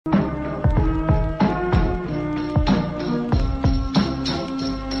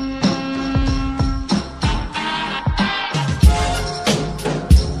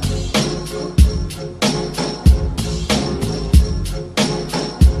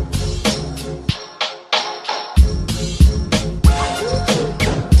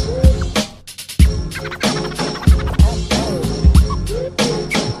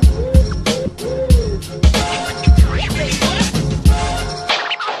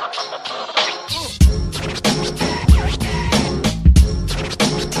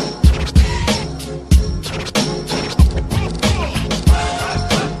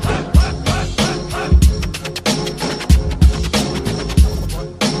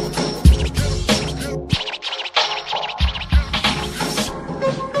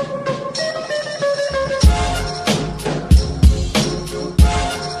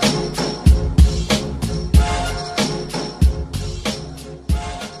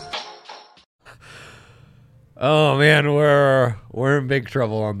Oh man, we're in big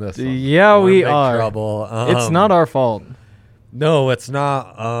trouble on this one. Yeah, We're we in big are. trouble. It's not our fault. No, it's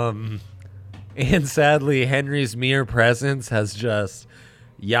not. And sadly, Henry's mere presence has just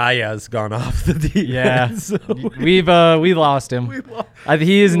Yaya's gone off the deep Yeah, end, so we lost him.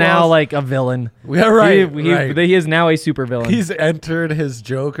 He is now lost- like a villain. Yeah, right, He, right. he is now a super villain. He's entered his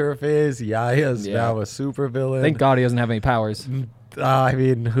Joker phase. Yaya's Yeah. now a super villain. Thank God he doesn't have any powers. I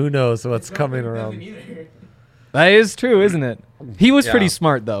mean, who knows what's coming around? That is true, isn't it? He was pretty Yeah.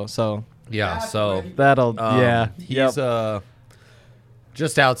 smart though, so Yeah, so that'll yeah. he's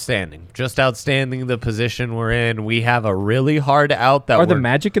just outstanding. Just outstanding the position we're in. We have a really hard out that Are the we're,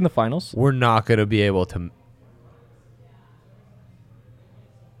 Magic in the finals? we're not going to be able to.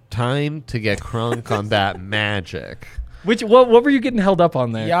 Time to get crunk on that magic. What were you getting held up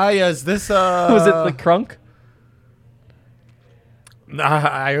on there? Yaya, is this Was it the crunk?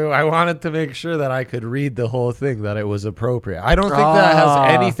 I wanted to make sure that I could read the whole thing, that it was appropriate. I don't think that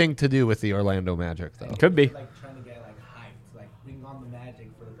has anything to do with the Orlando Magic, though. Could be. Like trying to get like hyped, like bring on the magic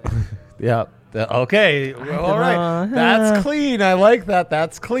for the best. Yeah. Okay. Well, all right. That's clean. I like that.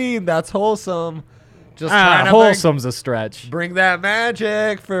 That's clean. That's wholesome. Just trying to wholesome's a stretch. bring that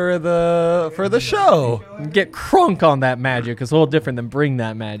magic for the show. Get crunk on that magic is a little different than bring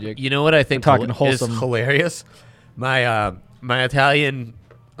that magic. You know what I think We're talking is wholesome. hilarious? My Italian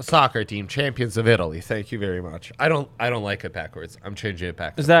soccer team, champions of Italy. Thank you very much. I don't like it backwards. I'm changing it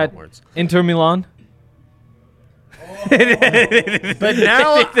back. Is to that frontwards. Inter Milan? But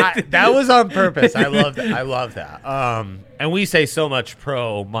now that was on purpose. I love that. I love that. And we say so much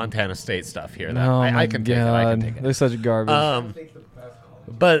pro Montana State stuff here that Oh my I can take it. I can God. take it. They're such garbage.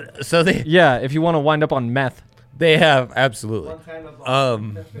 But so Yeah, if you want to wind up on meth. they have absolutely.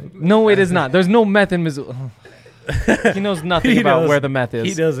 No, it is not. There's no meth in Missouri. He knows nothing about where the meth is.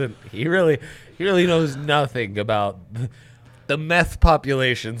 He doesn't. He really knows nothing about the meth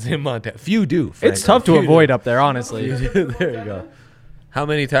populations in Montana. Few do. It's frankly. tough to Few avoid do. up there, honestly. There you go. How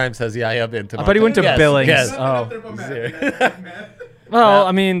many times has Yaya been to? I bet he went to Montana? Billings. Yes. Oh. Well,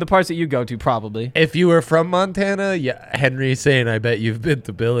 I mean, the parts that you go to, probably. If you were from Montana, yeah, Henry saying, "I bet you've been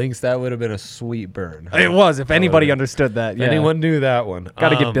to Billings," that would have been a sweet burn. It was, if anybody understood that. If Yeah. anyone knew that one. Got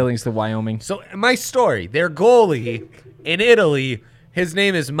to get Billings to Wyoming. So my story, their goalie in Italy, his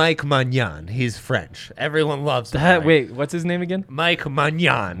name is Mike Magnan. He's French. Everyone loves him. right? Wait, what's his name again? Mike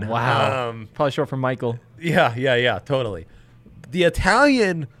Magnan. Wow. Probably short for Michael. Yeah, totally. The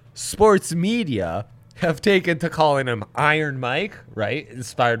Italian sports media have taken to calling him Iron Mike, right?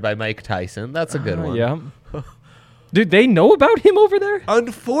 Inspired by Mike Tyson. That's a good one. Yeah. Dude, they know about him over there?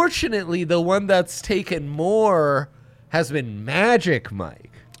 Unfortunately, the one that's taken more has been Magic Mike.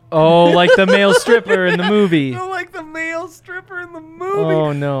 Oh, like the male stripper in the movie. They're like the male stripper in the movie.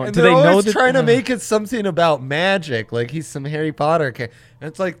 Oh, no. And Do they're they know always that- trying to make it something about magic, like he's some Harry Potter. And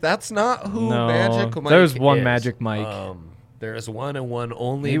it's like, that's not who No, Magic Mike there's one is. Magic Mike. There is one and one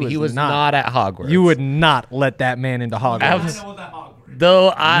only. He and was he was not- not at Hogwarts. You would not let that man into Hogwarts. Abs-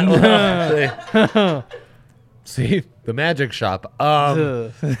 Though I see the magic shop.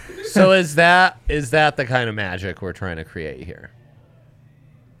 So is that the kind of magic we're trying to create here?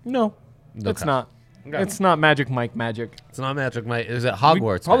 No, it's Okay. not. Okay. It's not Magic Mike magic. It's not Magic Mike. Is it We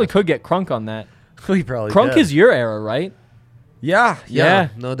Hogwarts? probably magic? could get Crunk on that. We probably Crunk could. is your era, right? Yeah, Yeah.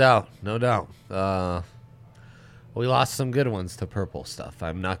 no doubt. We lost some good ones to purple stuff.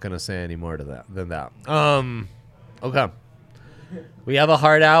 I'm not gonna say any more to that than that. Okay. We have a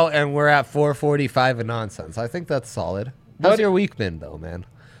hard out and we're at 4:45 of nonsense. I think that's solid. How's your week been though, man?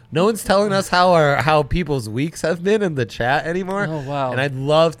 No one's telling us how people's weeks have been in the chat anymore. Oh, wow. And I'd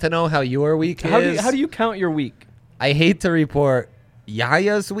love to know how your week is. How do you count your week? I hate to report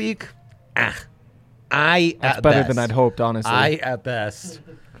Yaya's week. That's at better best. than I'd hoped, honestly. At best.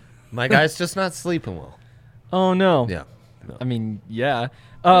 My guy's just not sleeping well. Oh no. Yeah. No. I mean, yeah.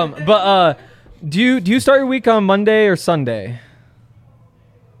 But do you start your week on Monday or Sunday?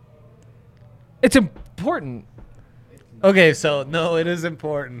 It's important. Okay, so no, it is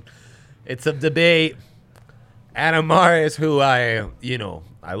important. It's a debate. Adam Mares, who I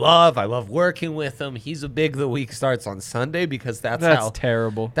love working with him. He's a big the week starts on Sunday because that's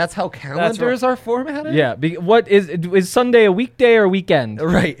terrible. That's how calendars are formatted. Yeah. What is Sunday a weekday or a weekend?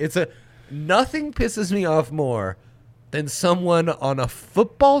 Right. Nothing pisses me off more than someone on a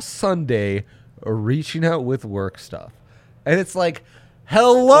football Sunday reaching out with work stuff. And it's like,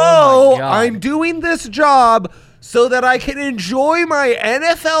 hello, Oh my God. I'm doing this job so that I can enjoy my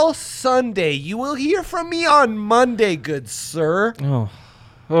NFL Sunday. You will hear from me on Monday, good sir.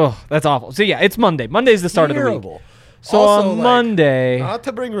 Oh, that's awful. So yeah, it's Monday. Monday's the start of the week. Terrible. So Also, on like, Monday, Not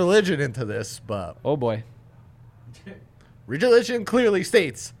to bring religion into this, but oh boy. Religion clearly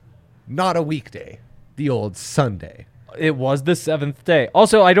states not a weekday, the old Sunday. It was the 7th day.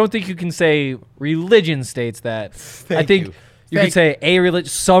 Also, I don't think you can say religion states that. I Thank think you. you can say a religion.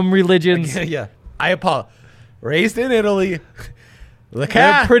 Some religions. Yeah, I apologize. Raised in Italy,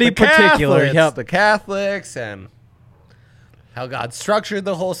 They're pretty particular, Catholics, yep. The Catholics and how God structured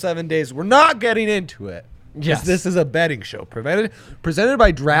the whole 7 days. We're not getting into it. 'Cause Yes. this is a betting show presented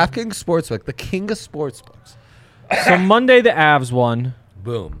by DraftKings Sportsbook, the king of sportsbooks. So Monday the Avs won.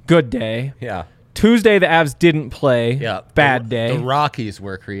 Boom. Good day. Yeah. Tuesday the Avs didn't play. Yeah. Bad day. The Rockies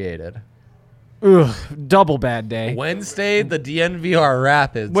were created. Ugh, double bad day. Wednesday, the DNVR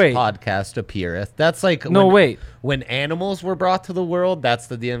Rapids Wait. podcast appeareth. That's like No, wait. When animals were brought to the world, that's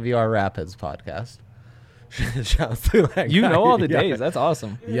the DNVR Rapids podcast. Shouts to that You guy. know all the Yeah. days. That's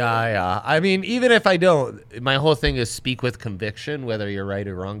awesome. Yeah. I mean, even if I don't, my whole thing is speak with conviction. Whether you're right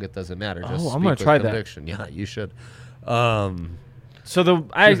or wrong, it doesn't matter. Just Oh, I'm speak gonna with try that. conviction. Yeah, you should. So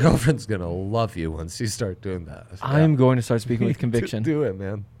Your girlfriend's gonna love you once you start doing that. I'm going to start speaking with conviction. Do it,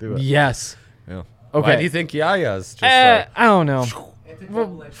 man. Do it. Yes. Yeah. Okay. Why do you think Yaya's just like I don't know. It's a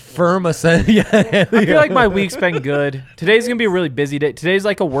double-edged sword. firm ascent? Yeah. I feel like my week's been good. Today's gonna be a really busy day. Today's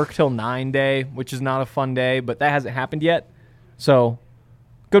like a work till 9 day, which is not a fun day, but that hasn't happened yet. So,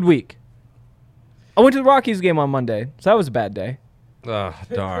 good week. I went to the Rockies game on Monday, so that was a bad day. Oh,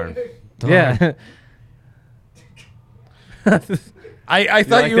 darn. Yeah. I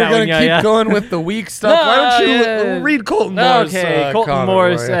thought like you were that going one, to keep Yaya? going with the weak stuff. Why don't you yeah. read Colton Moore's Okay, Colton comment, Moore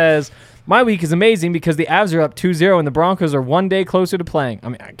will ya? says, my week is amazing because the Avs are up 2-0 and the Broncos are 1 day closer to playing. I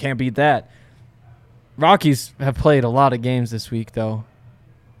mean, I can't beat that. Rockies have played a lot of games this week, though.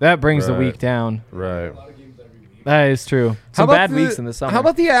 That brings the Right. week down. Right. A lot of games every week. That is true. Some bad weeks in the summer. How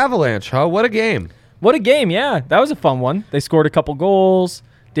about the Avalanche, huh? What a game. What a game, yeah. That was a fun one. They scored a couple goals,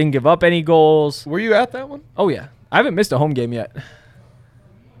 didn't give up any goals. Were you at that one? Oh, yeah. I haven't missed a home game yet.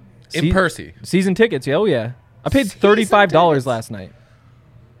 In Percy. Season tickets, yeah. Oh, yeah. I paid Season $35 tickets? last night.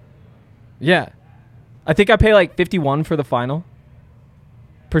 Yeah. I think I pay like $51 for the final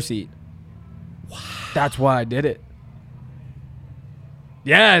per seat. Wow. That's why I did it.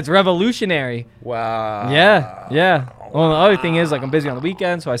 Yeah, it's revolutionary. Wow. Yeah. Well, the other thing is, like, I'm busy on the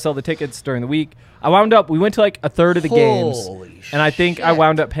weekend, so I sell the tickets during the week. We went to like a third of the games. Holy And I think I shit.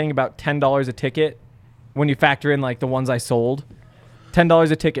 wound up paying about $10 a ticket when you factor in like the ones I sold.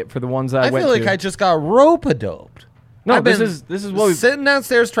 $10 a ticket for the ones that I I went feel like to. I just got rope-a-doped. No, I've this been is what we sitting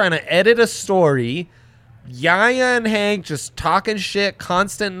downstairs trying to edit a story. Yaya and Hank just talking shit,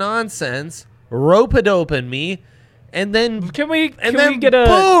 constant nonsense, rope-a-doping me, and then Can we then get a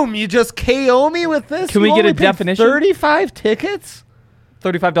boom, you just KO me with this. Can we You get a only paid definition? 35 tickets?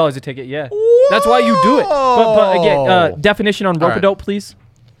 $35 a ticket? Yeah. That's why you do it. But again, Whoa. definition on All right. rope-a-dope, please.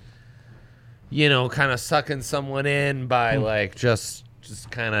 You know, kind of sucking someone in by like just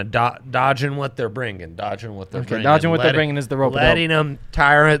kind of dodging what they're bringing, dodging what they're bringing. dodging what they're bringing is the rope-a-dope. Letting them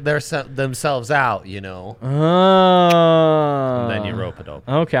tire themselves out, you know. Oh. And then you rope-a-dope.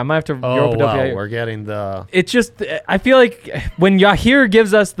 Okay, I might have to Oh, rope-a-dope. wow. Yeah. We're getting the... It's just, I feel like when Yahir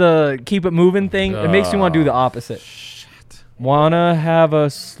gives us the keep it moving thing, it makes me want to do the opposite. Wanna have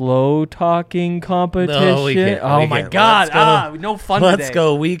a slow talking competition? No, we can't. Oh We my can't. God! Let's go. No fun Let's today.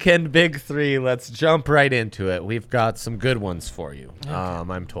 go weekend big three. Let's jump right into it. We've got some good ones for you.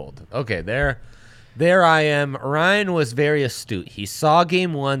 I'm told. Okay, there I am. Ryan was very astute. He saw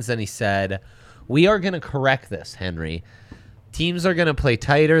game ones and he said, "We are going to correct this, Henry. Teams are going to play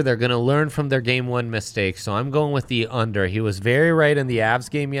tighter. They're going to learn from their game one mistakes." So I'm going with the under. He was very right in the Avs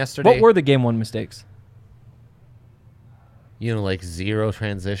game yesterday. What were the game one mistakes? You know, like zero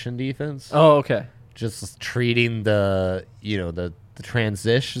transition defense. Oh, okay. Just treating the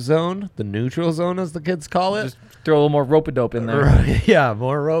transition zone, the neutral zone as the kids call it. Just throw a little more rope-a-dope in there. Right, yeah,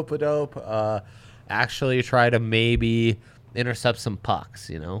 more rope-a-dope. Actually try to maybe intercept some pucks,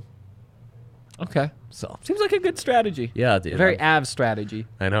 you know? Okay. So, Seems like a good strategy. yeah, dude. A very Avs strategy.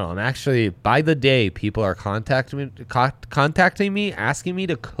 I know. I'm actually, by the day, people are contacting me, asking me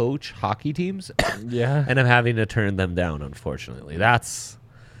to coach hockey teams, Yeah. and I'm having to turn them down, unfortunately. That's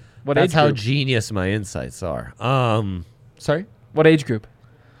What age how group? genius my insights are. Sorry? What age group?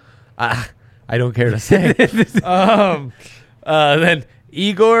 I don't care to say. Then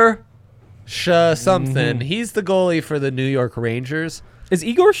Igor something. Mm-hmm. He's the goalie for the New York Rangers. Is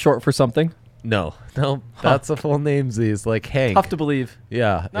Igor short for something? No, that's a full name. He's like Hank. Tough to believe.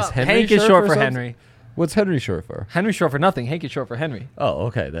 Yeah. No, Is Henry Hank is short for something? Henry. What's Henry short for? Henry's short for nothing. Hank is short for Henry. Oh,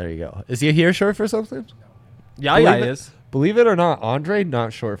 okay. There you go. Is he here short for something? Yaya is. Believe it or not, Andre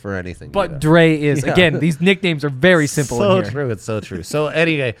not short for anything. But either. Dre is. Yeah. Again, these nicknames are very simple So in here. true. It's so true. So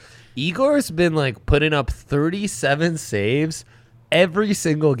anyway, Igor's been like putting up 37 saves every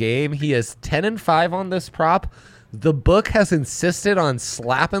single game. He is 10-5 on this prop. The book has insisted on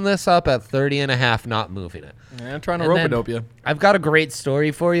slapping this up at 30.5, not moving it. Yeah, I'm trying to And then rope-a-dope you. I've got a great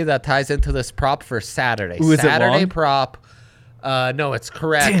story for you that ties into this prop for Saturday. Ooh, is it Saturday long? prop. No, it's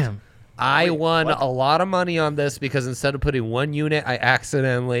correct. Damn. I won a lot of money on this because instead of putting one unit, I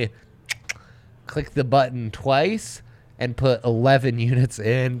accidentally clicked the button twice and put 11 units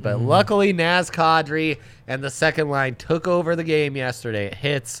in. But luckily, Naz Kadri and the second line took over the game yesterday. It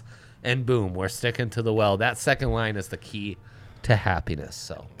hits, and boom, we're sticking to the well. That second line is the key to happiness.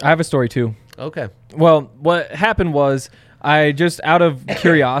 So, I have a story too. okay. Well, what happened was I just out of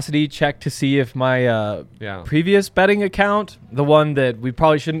curiosity checked to see if my Yeah. previous betting account, the one that we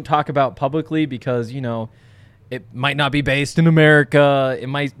probably shouldn't talk about publicly because, it might not be based in America. It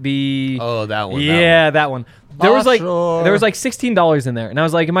might be Oh, that one. Yeah, that one. There was like Offshore. $16 in there. And I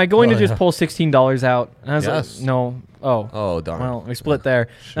was like, am I going to just pull $16 out? And I was Yes. like, no. Oh. Oh, darn. Well, we split there.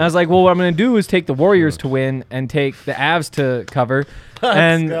 And I was like, well, what I'm going to do is take the Warriors to win and take the Avs to cover.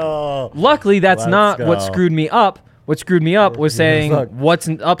 And go. luckily, that's Let's not what go. screwed me up. What screwed me up was saying Look, what's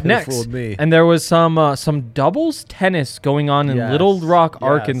up could've next. fooled me. And there was some doubles tennis going on in Yes. Little Rock, Yes.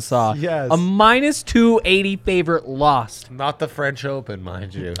 Arkansas. Yes. A minus 280 favorite lost. Not the French Open,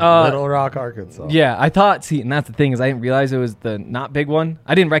 mind you. Uh, Little Rock, Arkansas. Yeah, I thought. See, and that's the thing is, I didn't realize it was the not big one.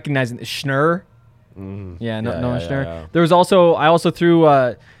 I didn't recognize it. Schnurr. Yeah, no, Yeah, no yeah, Schnurr. yeah. There was also I also threw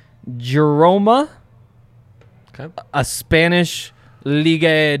Jeroma, Okay. a Spanish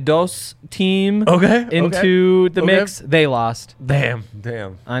Liga Dos team. Okay, Into the okay. mix. They lost. Damn.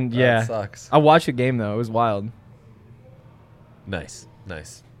 And That yeah, sucks. I watched the game though. It was wild. Nice.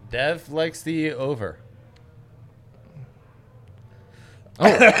 Dev likes the over.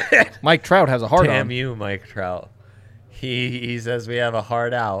 Mike Trout has a hard Damn on. you, Mike Trout. He says we have a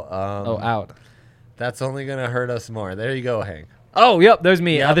hard out. Out. That's only gonna hurt us more. There you go, Hank. Oh, yep. There's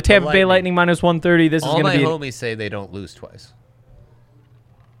me. Yep, The the Tampa Bay Lightning. Lightning minus 130. This All is my going to be. homies say they don't lose twice.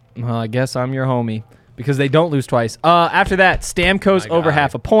 I guess I'm your homie because they don't lose twice. After that, Stamkos My over guy.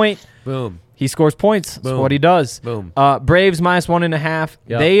 half a point. Boom. He scores points. That's Boom. what he does. Boom. Braves minus 1.5.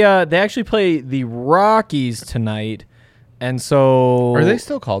 Yep. They actually play the Rockies tonight, and so Are they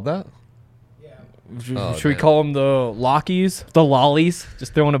still called that? Should, Oh, should we damn. call them the Lockies? The Lollies?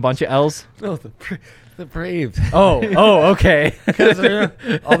 Just throwing a bunch of L's. No, the Braves. Oh, okay. Because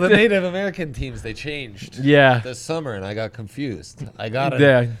all the Native American teams they changed. Yeah. This summer, and I got confused. I got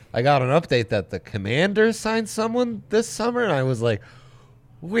Yeah. an update that the Commanders signed someone this summer, and I was like,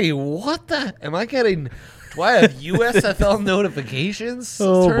 "Wait, what the? Am I getting? Do I have USFL notifications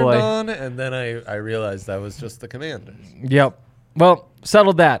Oh, turned boy. on?" And then I realized that was just the Commanders. Yep. Well,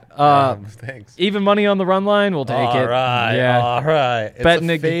 settled that. Thanks. Even money on the run line, we'll take All it. right, Yeah. all right. It's Betting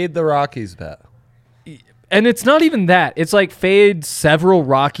a ag- fade the Rockies bet. And it's not even that. It's like fade several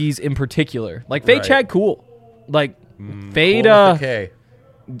Rockies in particular. Like fade Right. Chad Cool. Like fade Cool with a K.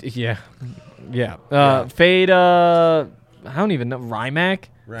 yeah. Yeah. Fade I don't even know Rymac.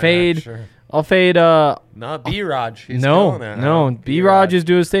 Fade Sure. I'll fade Not B-Raj. He's killing it, huh? B-Raj is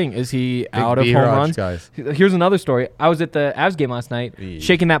doing his thing. Is he out of home B-Raj runs? guys. Here's another story. I was at the Avs game last night, Yeah.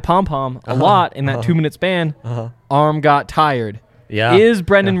 shaking that pom-pom a lot in that 2-minute span. Arm got tired. Yeah. Is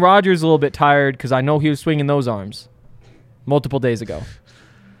Brendan Rodgers a little bit tired? Because I know he was swinging those arms multiple days ago.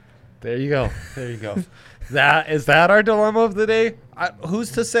 There you go. Is that our dilemma of the day?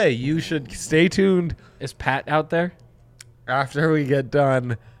 Who's to say? You should stay tuned Is Pat out there? after we get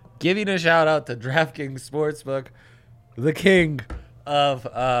done giving a shout out to DraftKings Sportsbook, the king of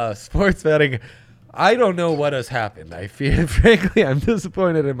sports betting. I don't know what has happened. I feel, frankly, I'm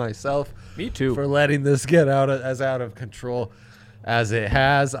disappointed in myself. Me too. For letting this get out of control as it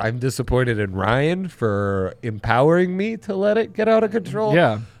has. I'm disappointed in Ryan for empowering me to let it get out of control.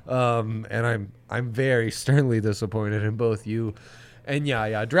 Yeah. And I'm very sternly disappointed in both you and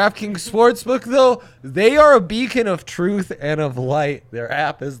yeah. DraftKings Sportsbook, though, they are a beacon of truth and of light. Their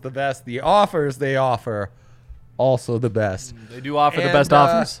app is the best. The offers they offer, also the best. They do offer the And, best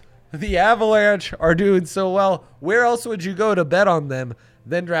offers. The Avalanche are doing so well. Where else would you go to bet on them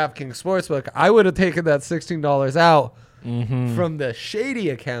than DraftKings Sportsbook? I would have taken that $16 out from the shady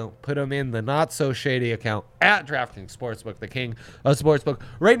account, put them in the not so shady account at DraftKings Sportsbook, the king of sportsbook.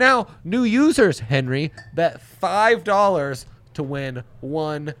 Right now, new users, Henry, bet $5 to win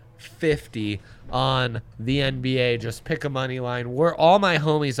 $150 on the NBA. Just pick a money line. Where all my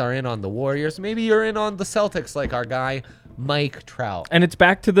homies are in on the Warriors. Maybe you're in on the Celtics like our guy Mike Trout. And it's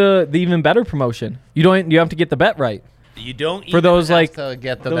back to the even better promotion. You have to get the bet right. You don't For those have like to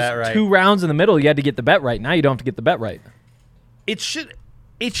get the those bet right. 2 rounds in the middle, you had to get the bet right. Now you don't have to get the bet right. It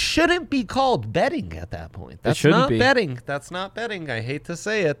shouldn't be called betting at that point. That's shouldn't not be. betting. That's not betting. I hate to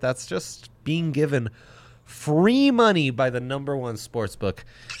say it. That's just being given free money by the #1 sports book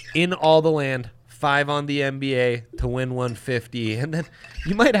in all the land. 5 on the NBA to win 150, and then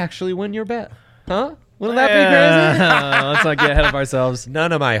you might actually win your bet. Huh? Wouldn't that be crazy? Let's not get ahead of ourselves.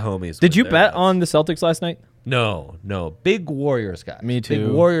 None of my homies. Did win you their bet bets. on the Celtics last night? No. Big Warriors guy. Me Big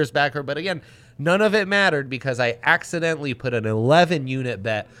too. Warriors backer. But again, none of it mattered because I accidentally put an 11-unit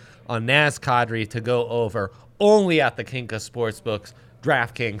bet on Naz Kadri to go over only at the Kinka Sportsbooks.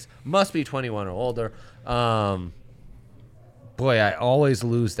 DraftKings must be 21 or older. Boy, I always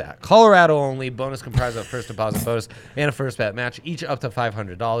lose that. Colorado only. Bonus comprised of first deposit bonus and a first bet match, each up to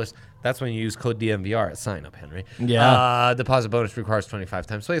 $500. That's when you use code DMVR at sign up, Henry. Yeah. Deposit bonus requires 25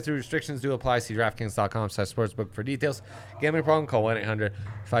 times playthrough. Restrictions do apply. See DraftKings.com/sportsbook for details. Gambling problem? Call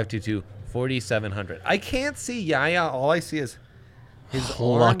 1-800-522-4700. I can't see Yaya. All I see is his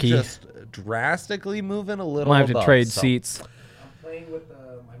arm Lucky. just drastically moving a little Might have to above, trade so. seats. I'm playing with my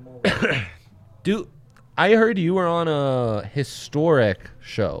mobile. Dude, I heard you were on a historic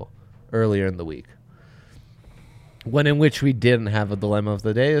show earlier in the week. One in which we didn't have a dilemma of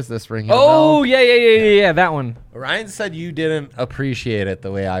the day. Is this ringing a Oh, bell? yeah, that one. Ryan said you didn't appreciate it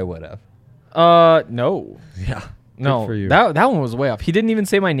the way I would have. No. Yeah. No, Good for you. that one was way off. He didn't even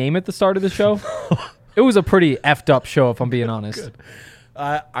say my name at the start of the show. It was a pretty effed up show, if I'm being honest.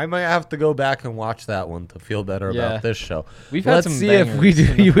 I might have to go back and watch that one to feel better Yeah. about this show. We've had Let's some see if we bangers in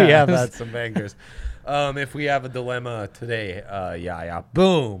do. the We have past. had some bangers. If we have a dilemma today, yeah.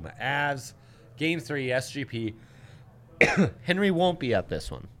 Boom. Avs, Game 3, SGP. Henry won't be at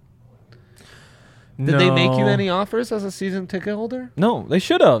this one. Did they make you No. any offers as a season ticket holder? No, they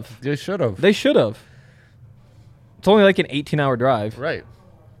should have. They should have. They should have. It's only like an 18-hour drive. Right.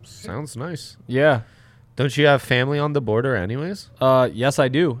 Sounds nice. Yeah. Don't you have family on the border anyways? Yes, I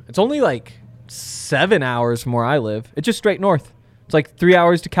do. It's only like 7 hours from where I live. It's just straight north. It's like 3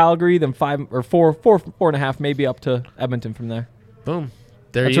 hours to Calgary, then 5 or 4.5, maybe up to Edmonton from there. Boom.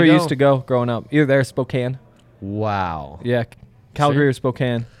 There That's you where go. I used to go growing up. Either there or Spokane. Wow. Yeah, Calgary See? or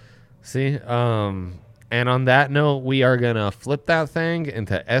Spokane. See, and on that note, we are gonna flip that thing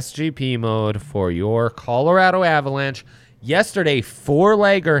into SGP mode for your Colorado Avalanche. Yesterday,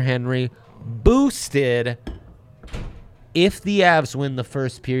 4-legger Henry boosted. If the Avs win the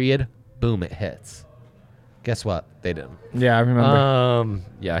first period, boom, it hits. Guess what? They didn't. Yeah, I remember.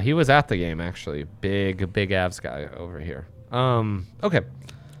 Yeah, he was at the game actually. Big Avs guy over here. Okay.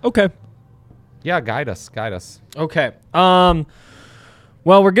 Okay. Yeah, guide us. Okay. Well,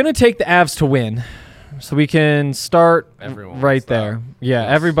 we're gonna take the Avs to win, so we can start Everyone right wants that. there. Yeah,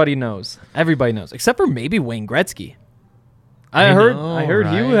 Yes. everybody knows, except for maybe Wayne Gretzky. I I heard know, he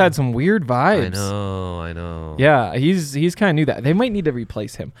right? had some weird vibes. I know. Yeah, he's kind of knew that. They might need to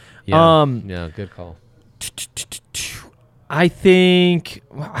replace him. Yeah, good call. I think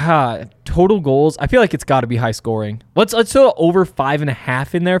total goals. I feel like it's got to be high scoring. Let's throw over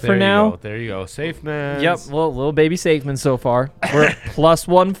 5.5 in there for now. There you go. Safe man. Yep. Well, little baby Safeman so far. We're at plus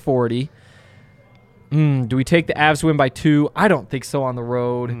 140. Do we take the Avs win by 2? I don't think so on the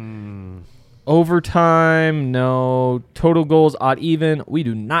road. Overtime, no. Total goals, odd even. We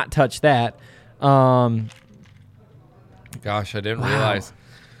do not touch that. Gosh, I didn't realize.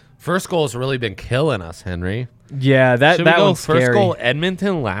 First goal's really been killing us, Henry. Yeah, that Should we go one's first scary. goal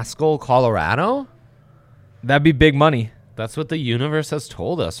Edmonton, last goal Colorado? That'd be big money. That's what the universe has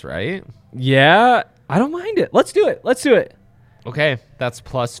told us, right? Yeah, I don't mind it. Let's do it. Okay, that's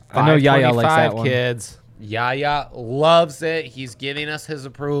plus I know Yaya likes that 525, one. kids. Yaya loves it. He's giving us his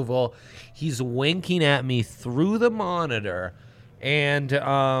approval. He's winking at me through the monitor, and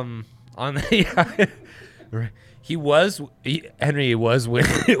on the Henry was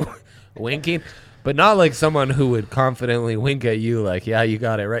winking, but not like someone who would confidently wink at you. Like, yeah, you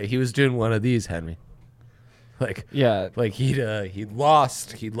got it right. He was doing one of these, Henry. Like, Yeah. like he'd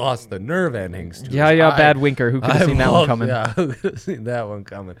lost the nerve endings. To Yeah, his eye. bad winker. Who could have seen that one coming? Yeah, who could have seen that one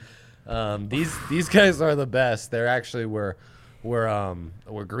coming? These guys are the best. They're actually we're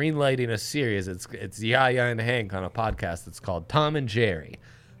green lighting a series. It's Yaya and Hank on a podcast. It's called Tom and Jerry.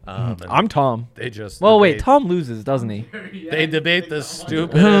 And I'm Tom. they just Well, wait, debate- Tom loses, doesn't he? They debate the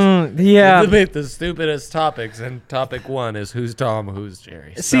stupidest. Yeah. They debate the stupidest topics, and topic 1 is who's Tom, who's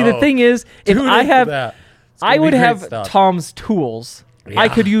Jerry. See, the So, thing is, if tune I into have, that. It's gonna I be would great have stuff. Tom's tools. Yeah, I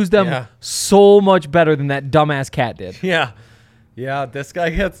could use them yeah. so much better than that dumbass cat did. Yeah. Yeah, this guy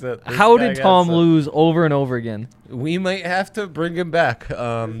gets it. This How guy did gets Tom it. lose over and over again? We might have to bring him back.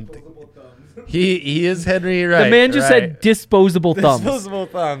 Disposable thumbs. He is Henry Wright. The man just right. said disposable thumbs. Disposable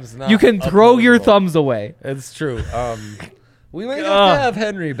thumbs. Not You can throw your opposable. thumbs away. It's true. We might have Ugh. to have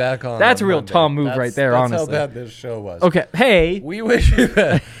Henry back on. That's a real Monday. Tom move That's- right there, that's honestly. how bad this show was. Okay. Hey. We wish you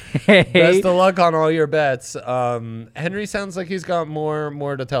best Hey. of luck on all your bets. Henry sounds like he's got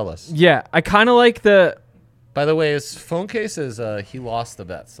more to tell us. Yeah, I kind of like the. By the way, his phone case is he lost the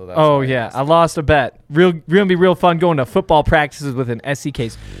bet, so that's Oh why yeah, asked. I lost a bet. Gonna be real fun going to football practices with an SC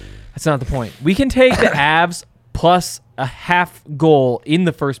case. That's not the point. We can take the Avs plus a half goal in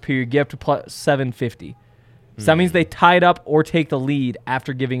the first period, get up to plus 750. So that means they tied up or take the lead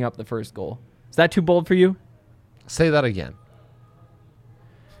after giving up the first goal. Is that too bold for you? Say that again.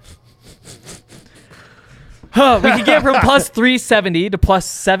 We could get from plus 370 to plus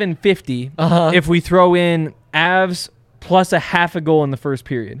 750 if we throw in Avs plus a half a goal in the first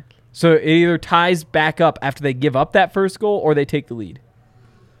period. So it either ties back up after they give up that first goal or they take the lead.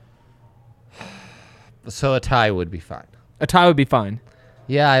 So a tie would be fine. A tie would be fine.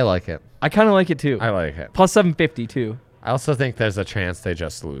 Yeah, I like it. I kind of like it too. I like it. Plus 750 too. I also think there's a chance they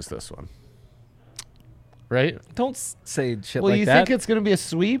just lose this one. Right? Don't say shit Well, like you that. think it's going to be a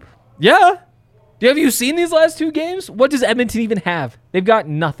sweep? Yeah. Have you seen these last two games? What does Edmonton even have? They've got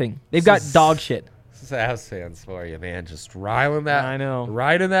nothing. They've got dog shit. This is Avs fans for you, man. Just riding that. I know.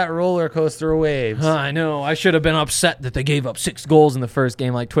 Riding that roller coaster of waves. I know. I should have been upset that they gave up 6 goals in the first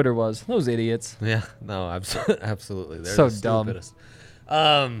game like Twitter was. Those idiots. Yeah, no, absolutely. They're So the dumb.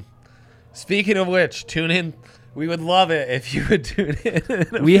 stupidest. Speaking of which, tune in. We would love it if you would tune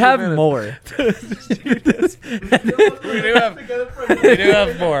in. We have more. We do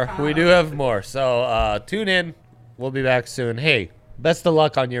have more. We do have more. So tune in. We'll be back soon. Hey, best of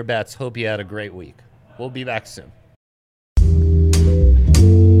luck on your bets. Hope you had a great week. We'll be back soon.